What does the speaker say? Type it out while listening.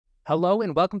Hello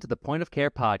and welcome to the Point of Care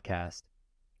podcast.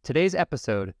 Today's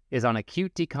episode is on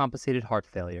acute decompensated heart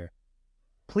failure.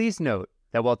 Please note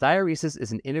that while diuresis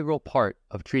is an integral part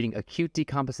of treating acute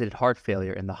decompensated heart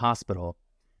failure in the hospital,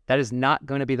 that is not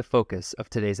going to be the focus of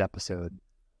today's episode.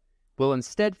 We'll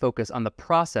instead focus on the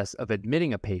process of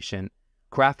admitting a patient,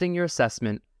 crafting your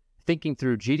assessment, thinking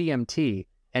through GDMT,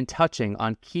 and touching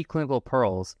on key clinical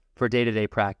pearls for day-to-day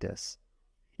practice.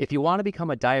 If you want to become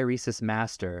a diuresis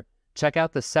master, check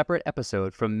out the separate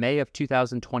episode from May of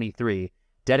 2023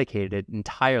 dedicated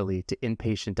entirely to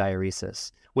inpatient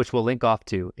diuresis, which we'll link off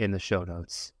to in the show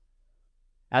notes.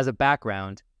 As a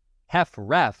background,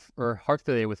 HFrEF, or heart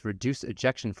failure with reduced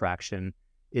ejection fraction,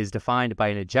 is defined by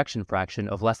an ejection fraction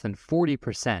of less than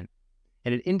 40%,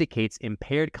 and it indicates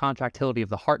impaired contractility of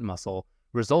the heart muscle,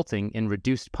 resulting in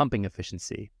reduced pumping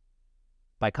efficiency.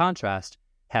 By contrast,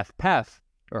 HFpEF,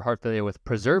 or heart failure with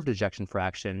preserved ejection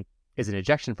fraction, is an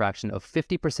ejection fraction of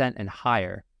 50% and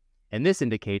higher, and this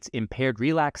indicates impaired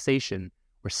relaxation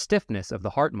or stiffness of the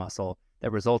heart muscle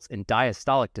that results in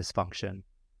diastolic dysfunction.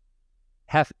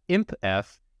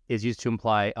 HFIMPF is used to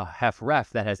imply a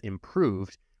HFrEF that has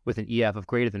improved with an EF of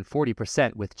greater than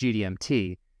 40% with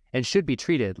GDMT and should be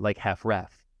treated like HFrEF.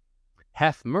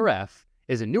 HFmrEF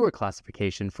is a newer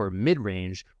classification for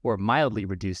mid-range or mildly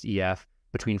reduced EF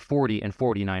between 40 and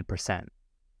 49%.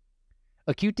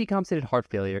 Acute decompensated heart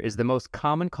failure is the most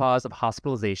common cause of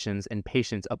hospitalizations in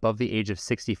patients above the age of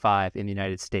 65 in the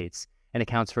United States and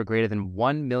accounts for greater than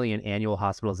 1 million annual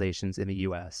hospitalizations in the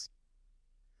U.S.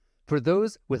 For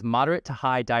those with moderate to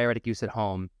high diuretic use at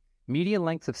home, median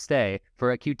length of stay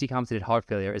for acute decompensated heart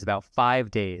failure is about 5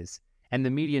 days, and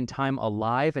the median time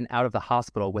alive and out of the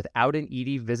hospital without an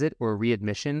ED visit or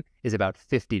readmission is about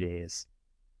 50 days.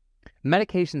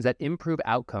 Medications that improve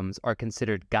outcomes are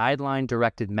considered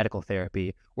guideline-directed medical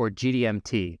therapy, or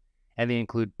GDMT, and they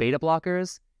include beta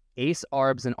blockers, ACE,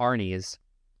 ARBs, and ARNIs,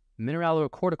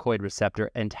 mineralocorticoid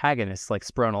receptor antagonists like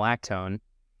spironolactone,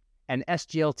 and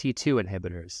SGLT2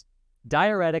 inhibitors.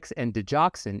 Diuretics and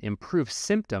digoxin improve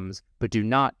symptoms but do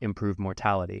not improve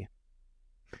mortality.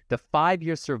 The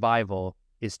 5-year survival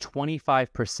is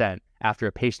 25% after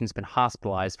a patient's been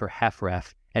hospitalized for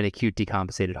HFrEF and acute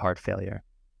decompensated heart failure.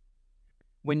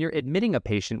 When you're admitting a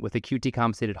patient with acute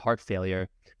decompensated heart failure,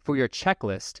 for your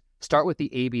checklist, start with the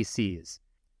ABCs.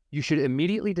 You should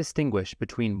immediately distinguish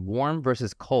between warm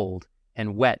versus cold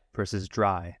and wet versus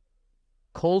dry.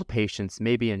 Cold patients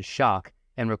may be in shock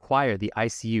and require the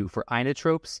ICU for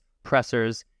inotropes,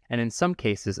 pressors, and in some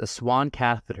cases a swan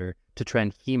catheter to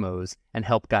trend hemos and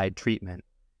help guide treatment.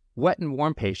 Wet and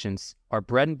warm patients are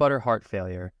bread and butter heart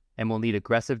failure and will need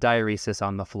aggressive diuresis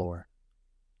on the floor.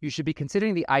 You should be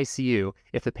considering the ICU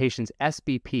if the patient's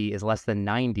SBP is less than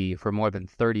 90 for more than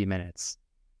 30 minutes.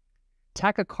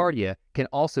 Tachycardia can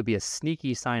also be a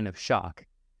sneaky sign of shock.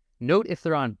 Note if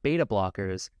they're on beta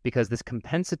blockers because this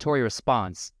compensatory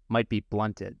response might be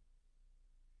blunted.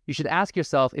 You should ask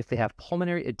yourself if they have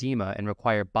pulmonary edema and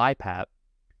require BiPAP.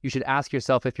 You should ask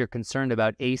yourself if you're concerned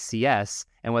about ACS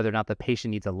and whether or not the patient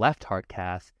needs a left heart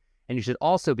cath. And you should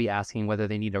also be asking whether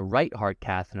they need a right heart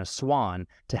cath and a swan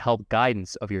to help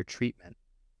guidance of your treatment.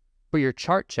 For your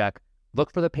chart check, look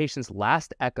for the patient's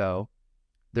last echo,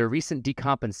 their recent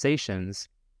decompensations,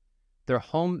 their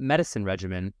home medicine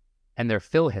regimen, and their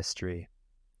fill history.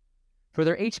 For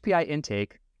their HPI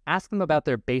intake, ask them about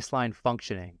their baseline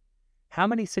functioning. How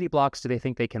many city blocks do they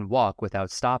think they can walk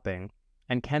without stopping?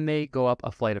 And can they go up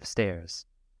a flight of stairs?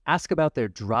 Ask about their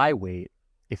dry weight,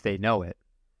 if they know it,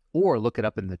 or look it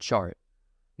up in the chart,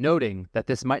 noting that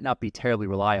this might not be terribly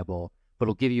reliable, but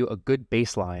will give you a good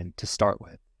baseline to start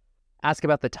with. Ask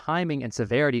about the timing and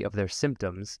severity of their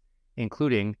symptoms,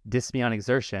 including dyspnea on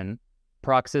exertion,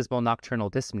 paroxysmal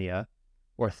nocturnal dyspnea,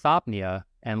 orthopnea,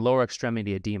 and lower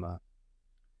extremity edema.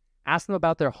 Ask them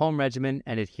about their home regimen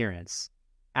and adherence.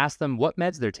 Ask them what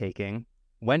meds they're taking,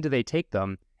 when do they take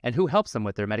them, and who helps them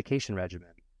with their medication regimen.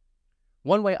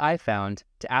 One way I found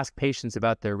to ask patients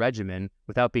about their regimen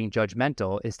without being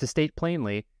judgmental is to state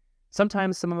plainly,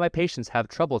 sometimes some of my patients have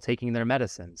trouble taking their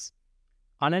medicines.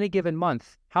 On any given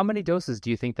month, how many doses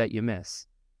do you think that you miss?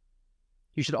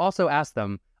 You should also ask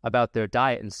them about their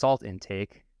diet and salt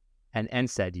intake and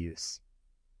NSAID use.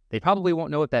 They probably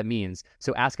won't know what that means,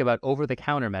 so ask about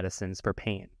over-the-counter medicines for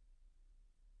pain.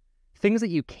 Things that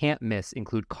you can't miss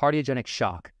include cardiogenic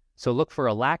shock, so look for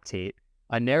a lactate,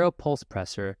 a narrow pulse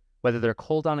pressor, whether they're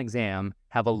cold on exam,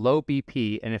 have a low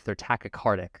BP, and if they're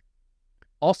tachycardic.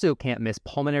 Also can't miss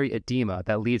pulmonary edema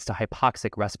that leads to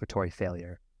hypoxic respiratory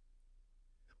failure.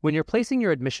 When you're placing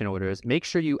your admission orders, make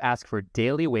sure you ask for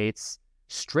daily weights,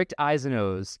 strict I's and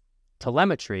O's,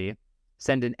 telemetry,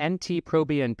 send an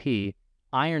NT-proBNP,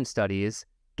 iron studies,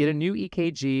 get a new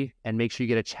EKG, and make sure you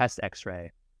get a chest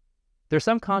x-ray. There's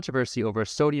some controversy over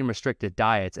sodium-restricted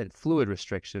diets and fluid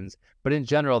restrictions, but in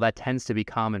general, that tends to be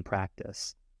common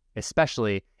practice,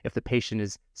 especially if the patient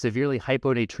is severely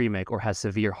hyponatremic or has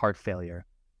severe heart failure.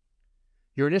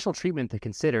 Your initial treatment to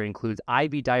consider includes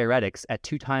IV diuretics at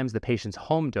 2 times the patient's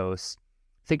home dose,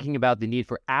 thinking about the need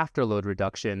for afterload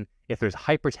reduction if there's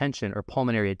hypertension or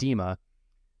pulmonary edema,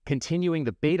 continuing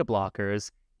the beta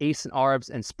blockers, ACE and ARBs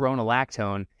and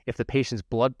spironolactone if the patient's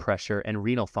blood pressure and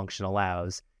renal function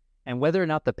allows, and whether or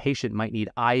not the patient might need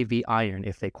IV iron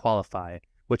if they qualify,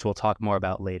 which we'll talk more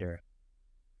about later.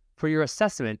 For your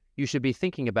assessment, you should be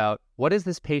thinking about what is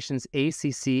this patient's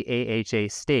ACC-AHA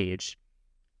stage.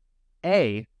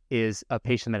 A is a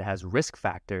patient that has risk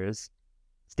factors.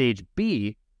 Stage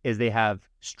B is they have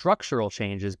structural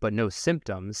changes but no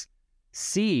symptoms.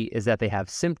 C is that they have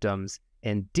symptoms,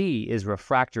 and D is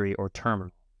refractory or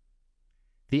terminal.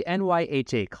 The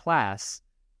NYHA class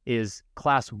is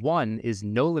Class 1 is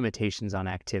no limitations on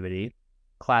activity,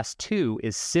 Class 2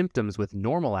 is symptoms with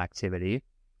normal activity,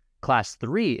 Class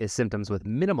 3 is symptoms with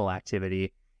minimal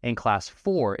activity, and Class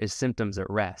 4 is symptoms at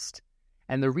rest.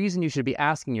 And the reason you should be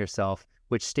asking yourself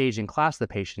which stage and class the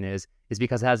patient is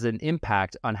because it has an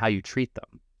impact on how you treat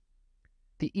them.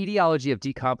 The etiology of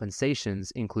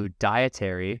decompensations include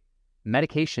dietary,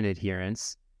 medication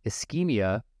adherence,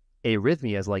 ischemia,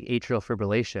 arrhythmias like atrial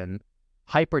fibrillation,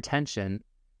 hypertension,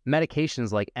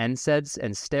 medications like NSAIDs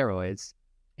and steroids,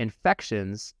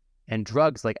 infections, and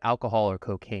drugs like alcohol or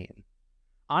cocaine.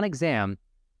 On exam,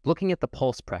 looking at the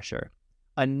pulse pressure,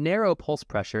 a narrow pulse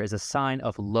pressure is a sign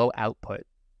of low output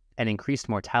and increased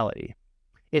mortality.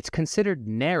 It's considered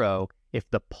narrow if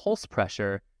the pulse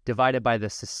pressure divided by the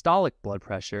systolic blood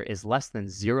pressure is less than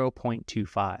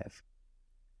 0.25.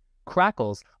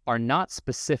 Crackles are not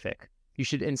specific. You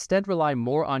should instead rely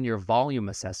more on your volume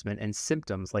assessment and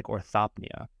symptoms like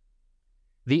orthopnea.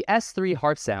 The S3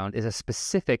 heart sound is a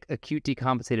specific acute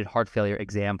decompensated heart failure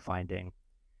exam finding.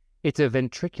 It's a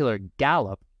ventricular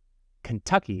gallop,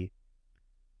 Kentucky.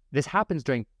 This happens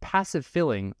during passive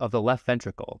filling of the left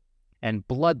ventricle and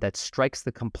blood that strikes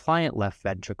the compliant left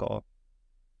ventricle.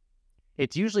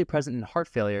 It's usually present in heart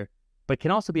failure, but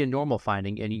can also be a normal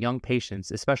finding in young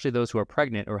patients, especially those who are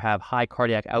pregnant or have high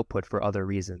cardiac output for other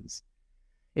reasons.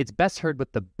 It's best heard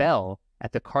with the bell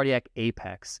at the cardiac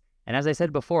apex, and as I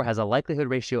said before, has a likelihood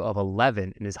ratio of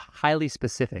 11 and is highly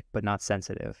specific but not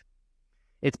sensitive.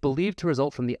 It's believed to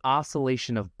result from the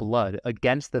oscillation of blood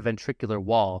against the ventricular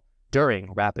wall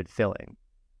during rapid filling.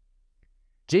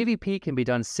 JVP can be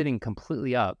done sitting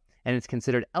completely up, and it's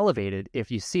considered elevated if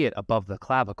you see it above the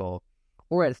clavicle,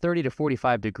 or at 30 to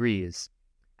 45 degrees.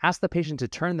 Ask the patient to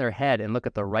turn their head and look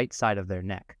at the right side of their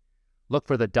neck. Look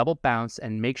for the double bounce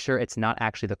and make sure it's not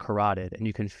actually the carotid, and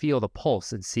you can feel the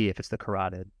pulse and see if it's the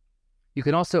carotid. You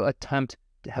can also attempt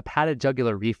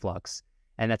hepatojugular reflux,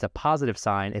 and that's a positive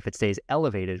sign if it stays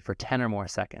elevated for 10 or more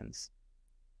seconds.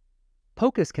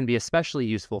 POCUS can be especially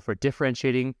useful for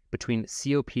differentiating between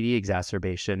COPD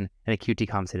exacerbation and acute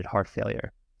decompensated heart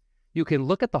failure. You can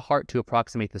look at the heart to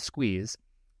approximate the squeeze,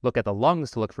 look at the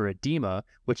lungs to look for edema,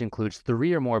 which includes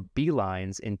 3 or more B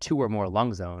lines in 2 or more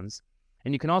lung zones,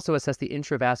 and you can also assess the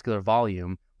intravascular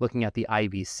volume looking at the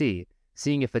IVC,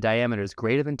 seeing if the diameter is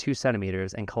greater than 2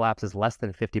 centimeters and collapses less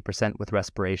than 50% with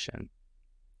respiration.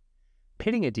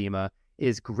 Pitting edema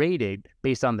is graded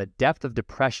based on the depth of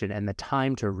depression and the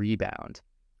time to rebound.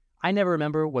 I never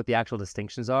remember what the actual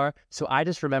distinctions are, so I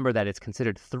just remember that it's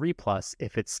considered 3+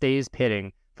 if it stays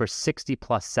pitting for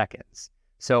 60+ seconds.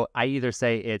 So I either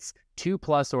say it's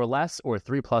 2+ or less or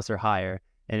 3+ or higher,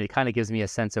 and it kind of gives me a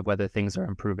sense of whether things are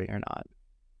improving or not.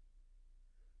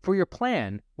 For your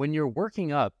plan, when you're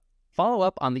working up, follow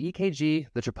up on the EKG,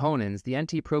 the troponins, the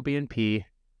NT-proBNP,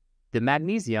 the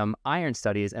magnesium, iron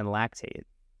studies, and lactate.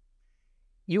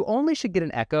 You only should get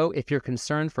an echo if you're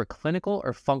concerned for clinical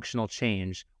or functional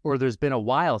change, or there's been a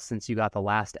while since you got the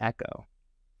last echo.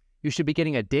 You should be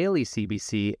getting a daily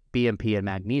CBC, BMP, and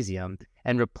magnesium,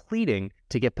 and repleting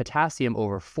to get potassium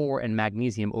over 4 and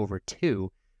magnesium over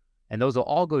 2, and those will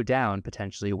all go down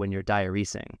potentially when you're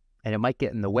diuresing, and it might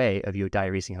get in the way of you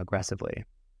diuresing aggressively.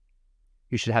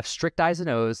 You should have strict I's and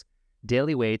O's,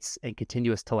 daily weights, and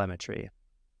continuous telemetry.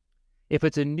 If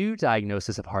it's a new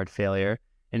diagnosis of heart failure,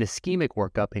 an ischemic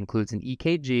workup includes an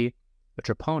EKG, a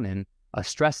troponin, a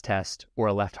stress test, or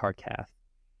a left heart cath.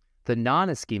 The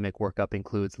non-ischemic workup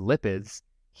includes lipids,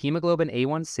 hemoglobin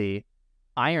A1C,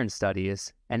 iron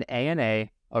studies, an ANA,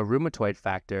 a rheumatoid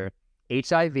factor,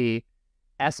 HIV,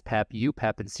 SPEP,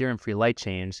 UPEP, and serum-free light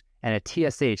change, and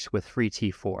a TSH with free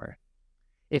T4.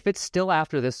 If it's still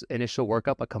after this initial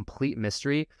workup a complete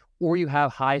mystery, or you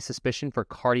have high suspicion for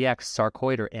cardiac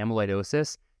sarcoid or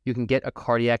amyloidosis, you can get a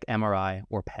cardiac MRI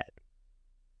or PET.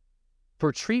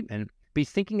 For treatment, be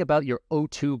thinking about your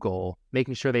O2 goal,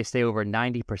 making sure they stay over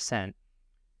 90%.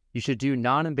 You should do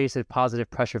non-invasive positive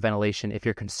pressure ventilation if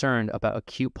you're concerned about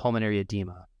acute pulmonary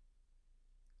edema.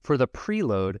 For the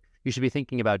preload, you should be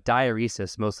thinking about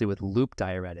diuresis, mostly with loop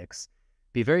diuretics.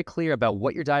 Be very clear about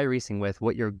what you're diuresing with,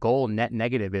 what your goal net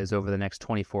negative is over the next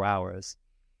 24 hours.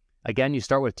 Again, you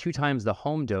start with 2 times the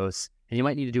home dose, and you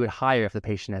might need to do it higher if the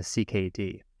patient has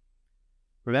CKD.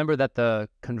 Remember that the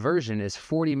conversion is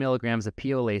 40 milligrams of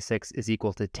PO Lasix is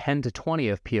equal to 10 to 20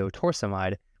 of PO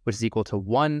torsemide, which is equal to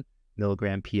 1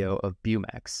 milligram PO of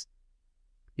Bumex.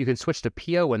 You can switch to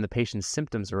PO when the patient's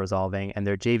symptoms are resolving and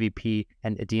their JVP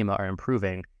and edema are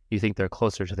improving. You think they're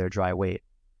closer to their dry weight.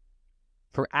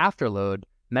 For afterload,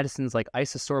 medicines like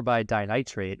isosorbide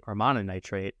dinitrate or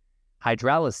mononitrate,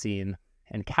 hydralazine,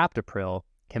 and captopril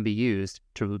can be used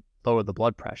to lower the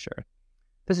blood pressure.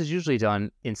 This is usually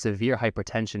done in severe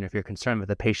hypertension if you're concerned that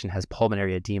the patient has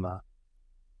pulmonary edema.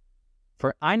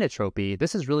 For inotropy,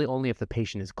 this is really only if the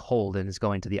patient is cold and is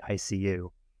going to the ICU.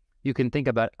 You can think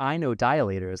about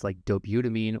inodilators like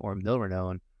dobutamine or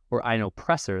milrinone, or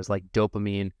inopressors like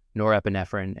dopamine,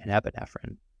 norepinephrine, and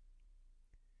epinephrine.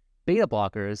 Beta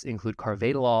blockers include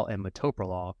carvedilol and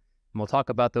metoprolol, and we'll talk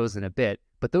about those in a bit,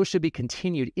 but those should be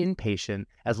continued inpatient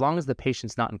as long as the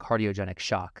patient's not in cardiogenic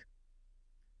shock.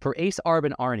 For ACE-ARB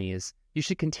and ARNIs, you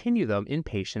should continue them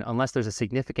inpatient unless there's a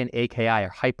significant AKI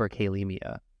or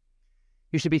hyperkalemia.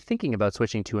 You should be thinking about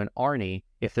switching to an ARNI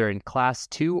if they're in class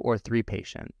 2 or 3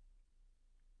 patient.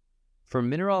 For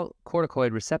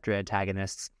mineralocorticoid receptor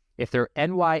antagonists, if they're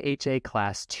NYHA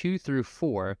class 2 through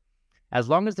 4, as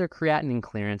long as their creatinine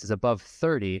clearance is above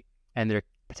 30 and their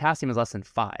potassium is less than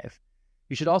 5,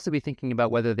 you should also be thinking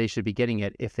about whether they should be getting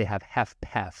it if they have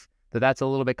HFpEF, though that's a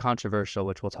little bit controversial,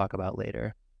 which we'll talk about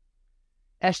later.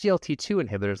 SGLT2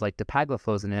 inhibitors like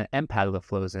dapagliflozin and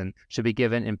empagliflozin should be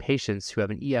given in patients who have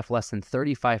an EF less than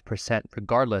 35%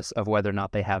 regardless of whether or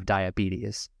not they have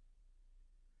diabetes.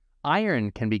 Iron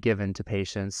can be given to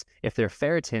patients if their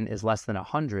ferritin is less than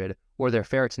 100 or their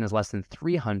ferritin is less than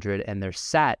 300 and their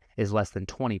SAT is less than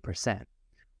 20%,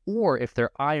 or if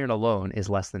their iron alone is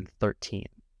less than 13.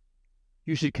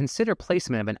 You should consider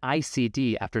placement of an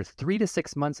ICD after 3 to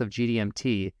 6 months of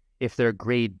GDMT if they're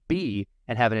grade B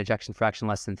and have an ejection fraction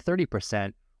less than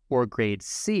 30%, or grade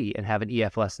C and have an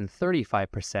EF less than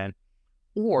 35%,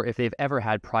 or if they've ever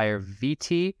had prior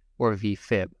VT or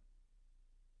VFib.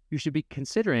 You should be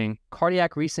considering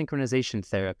cardiac resynchronization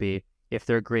therapy if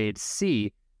they're grade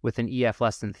C with an EF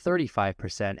less than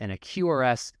 35% and a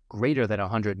QRS greater than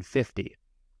 150.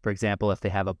 For example, if they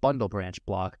have a bundle branch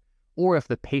block, or if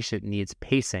the patient needs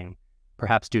pacing,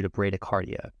 perhaps due to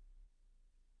bradycardia.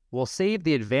 We'll save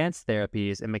the advanced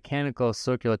therapies and mechanical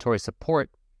circulatory support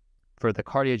for the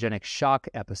cardiogenic shock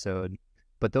episode,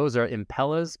 but those are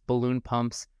Impellas, balloon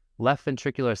pumps, left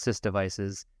ventricular assist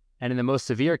devices, and in the most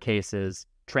severe cases,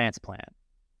 transplant.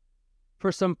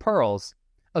 For some pearls,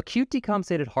 acute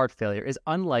decompensated heart failure is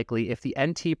unlikely if the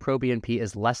NT-proBNP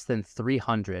is less than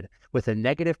 300 with a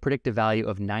negative predictive value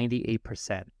of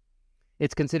 98%.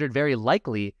 It's considered very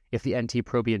likely if the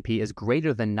NT-proBNP is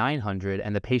greater than 900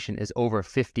 and the patient is over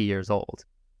 50 years old.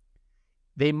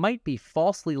 They might be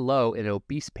falsely low in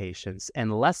obese patients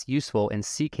and less useful in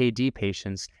CKD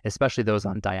patients, especially those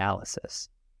on dialysis.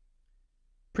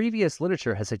 Previous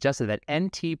literature has suggested that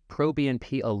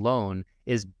NT-proBNP alone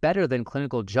is better than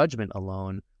clinical judgment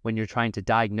alone when you're trying to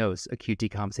diagnose acute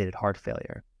decompensated heart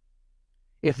failure.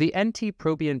 If the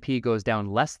NT-proBNP goes down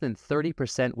less than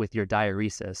 30% with your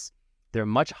diuresis, they're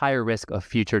much higher risk of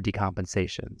future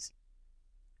decompensations.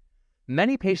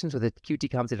 Many patients with acute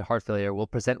decompensated heart failure will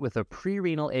present with a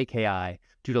prerenal AKI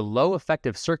due to low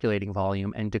effective circulating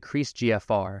volume and decreased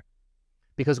GFR.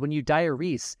 Because when you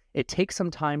diurese, it takes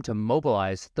some time to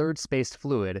mobilize third-spaced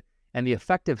fluid, and the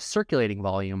effective circulating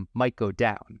volume might go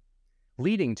down,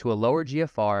 leading to a lower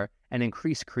GFR and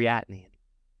increased creatinine.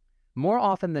 More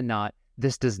often than not,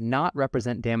 this does not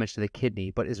represent damage to the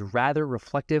kidney, but is rather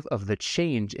reflective of the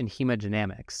change in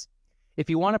hemodynamics. If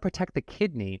you want to protect the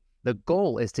kidney, the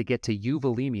goal is to get to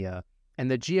euvolemia, and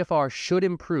the GFR should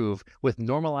improve with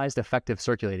normalized effective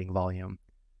circulating volume.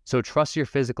 So trust your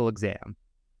physical exam.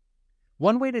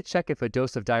 One way to check if a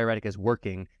dose of diuretic is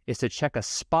working is to check a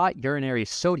spot urinary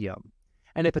sodium,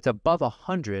 and if it's above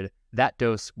 100, that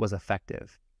dose was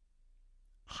effective.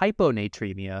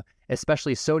 Hyponatremia,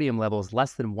 especially sodium levels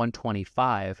less than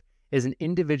 125, is an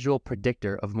individual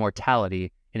predictor of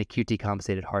mortality in acute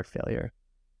decompensated heart failure.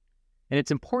 And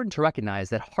it's important to recognize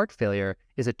that heart failure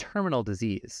is a terminal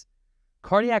disease.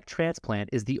 Cardiac transplant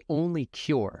is the only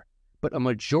cure, but a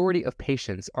majority of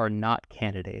patients are not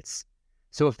candidates.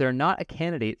 So if they're not a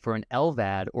candidate for an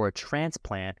LVAD or a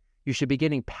transplant, you should be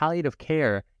getting palliative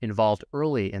care involved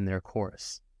early in their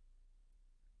course.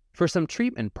 For some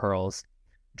treatment pearls,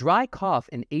 dry cough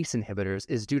in ACE inhibitors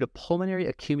is due to pulmonary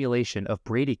accumulation of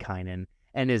bradykinin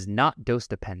and is not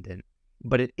dose-dependent,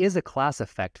 but it is a class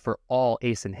effect for all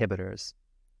ACE inhibitors.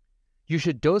 You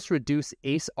should dose reduce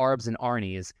ACE ARBs and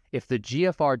ARNIs if the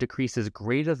GFR decreases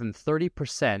greater than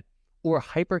 30% or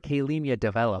hyperkalemia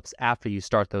develops after you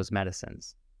start those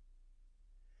medicines.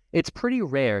 It's pretty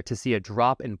rare to see a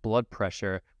drop in blood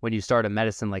pressure when you start a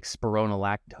medicine like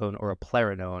spironolactone or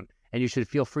eplerenone, and you should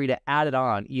feel free to add it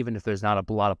on even if there's not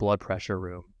a lot of blood pressure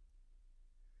room.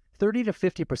 30 to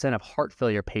 50% of heart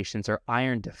failure patients are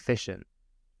iron deficient.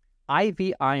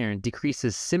 IV iron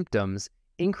decreases symptoms,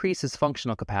 increases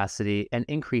functional capacity, and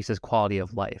increases quality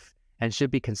of life, and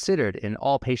should be considered in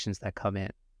all patients that come in.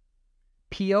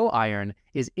 PO iron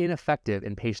is ineffective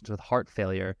in patients with heart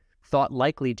failure, thought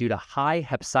likely due to high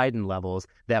hepcidin levels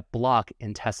that block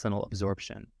intestinal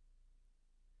absorption.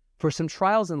 For some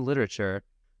trials in literature,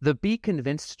 the Be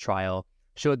Convinced trial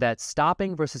showed that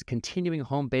stopping versus continuing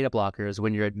home beta blockers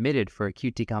when you're admitted for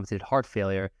acute decompensated heart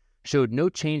failure showed no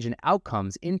change in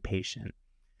outcomes inpatient.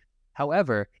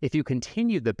 However, if you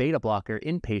continued the beta blocker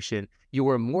inpatient, you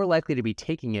were more likely to be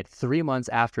taking it 3 months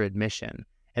after admission,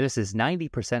 and this is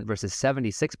 90% versus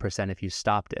 76% if you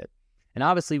stopped it. And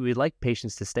obviously, we'd like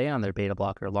patients to stay on their beta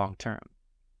blocker long term.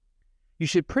 You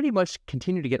should pretty much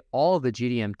continue to get all of the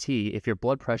GDMT if your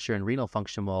blood pressure and renal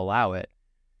function will allow it.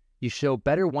 You show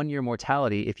better 1-year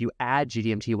mortality if you add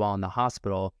GDMT while in the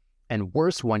hospital, and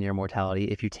worse 1-year mortality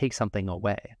if you take something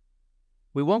away.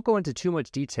 We won't go into too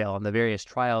much detail on the various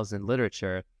trials and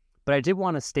literature, but I did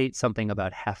want to state something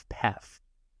about HFpEF.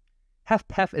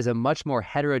 HFpEF is a much more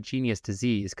heterogeneous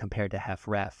disease compared to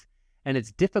HFrEF, and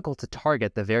it's difficult to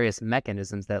target the various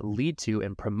mechanisms that lead to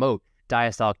and promote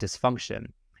diastolic dysfunction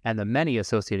and the many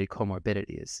associated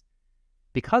comorbidities.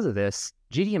 Because of this,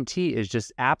 GDMT is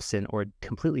just absent or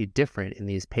completely different in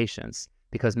these patients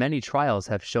because many trials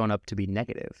have shown up to be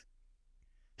negative.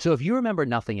 So if you remember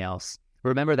nothing else,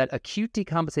 remember that acute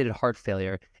decompensated heart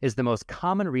failure is the most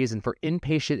common reason for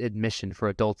inpatient admission for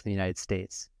adults in the United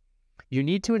States. You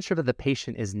need to ensure that the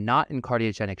patient is not in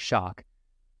cardiogenic shock.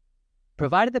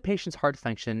 Provided the patient's heart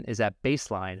function is at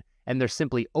baseline and they're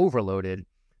simply overloaded,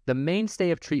 the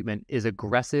mainstay of treatment is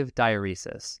aggressive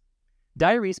diuresis.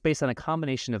 Diurese based on a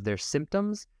combination of their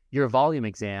symptoms, your volume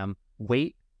exam,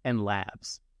 weight, and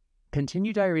labs.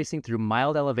 Continue diuresing through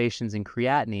mild elevations in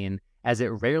creatinine as it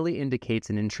rarely indicates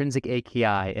an intrinsic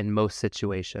AKI in most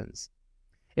situations.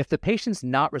 If the patient's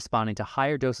not responding to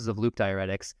higher doses of loop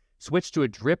diuretics, switch to a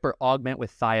drip or augment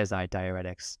with thiazide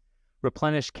diuretics.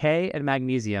 Replenish K and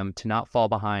magnesium to not fall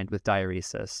behind with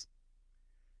diuresis.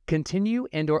 Continue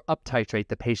and/or uptitrate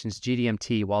the patient's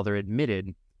GDMT while they're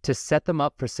admitted to set them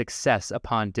up for success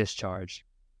upon discharge.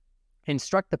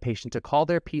 Instruct the patient to call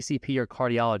their PCP or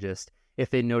cardiologist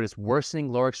if they notice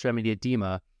worsening lower extremity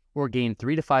edema or gain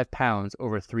 3 to 5 pounds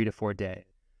over 3 to 4 days.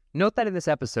 Note that in this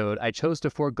episode, I chose to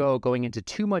forego going into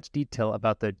too much detail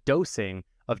about the dosing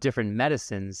of different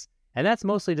medicines, and that's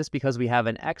mostly just because we have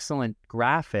an excellent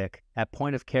graphic at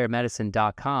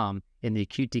pointofcaremedicine.com in the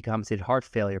acute decompensated heart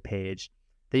failure page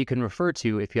that you can refer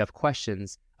to if you have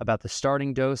questions about the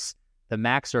starting dose, the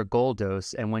max or goal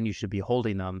dose, and when you should be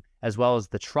holding them, as well as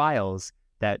the trials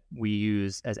that we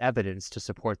use as evidence to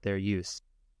support their use.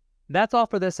 That's all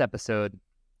for this episode.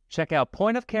 Check out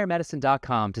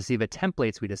pointofcaremedicine.com to see the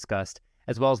templates we discussed,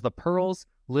 as well as the pearls,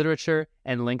 literature,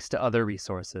 and links to other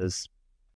resources.